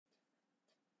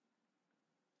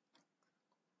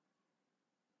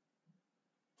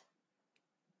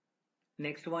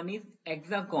Next one is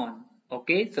hexagon.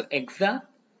 Okay, so hexa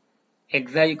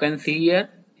you can see here,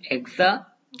 hexa,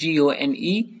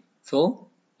 Gone. So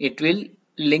it will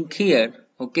link here.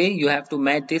 Okay, you have to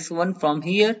match this one from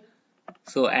here.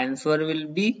 So answer will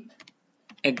be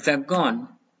hexagon.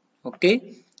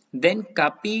 Okay, then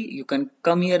capi, you can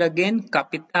come here again,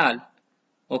 capital.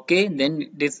 Okay, then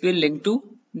this will link to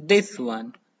this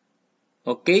one.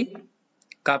 Okay,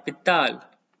 capital.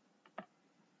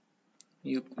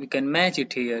 We can match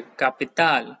it here,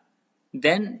 capital.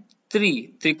 Then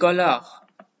tricolor.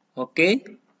 Okay,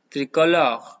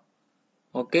 tricolor.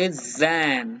 Okay,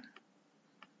 zan.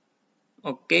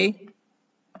 Okay,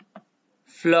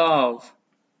 flove.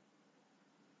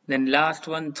 Then last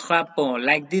one, drapeau.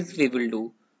 Like this we will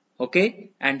do.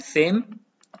 Okay, and same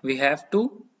we have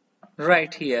to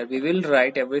write here. We will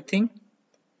write everything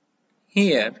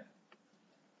here.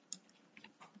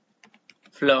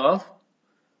 Flove.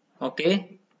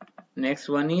 Okay, next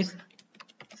one is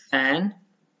san.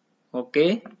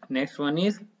 Okay, next one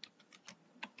is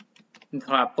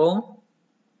drapeau.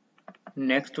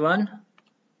 Next one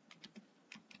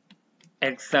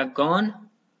hexagon.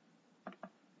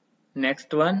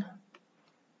 Next one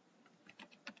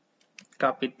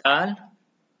capital,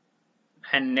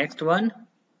 and next one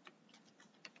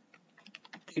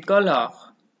tricolor.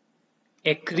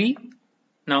 Écrit.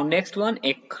 Now next one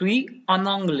écrit en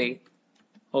anglais.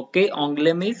 Okay,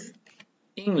 anglais means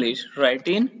English. Write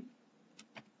in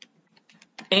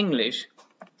English.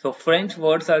 So French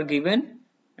words are given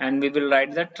and we will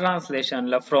write the translation.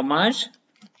 Le fromage,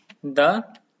 the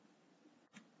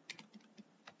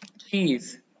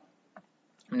cheese.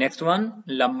 Next one,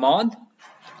 la mode,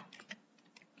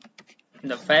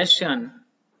 the fashion.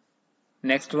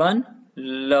 Next one,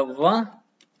 le vin,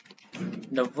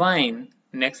 the wine.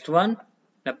 Next one,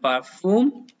 the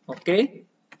perfume. Okay,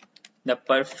 the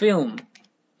perfume.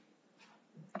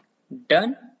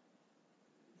 Done.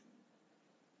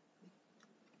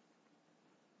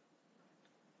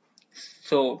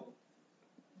 So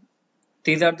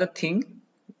these are the things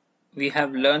we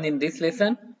have learned in this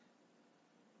lesson.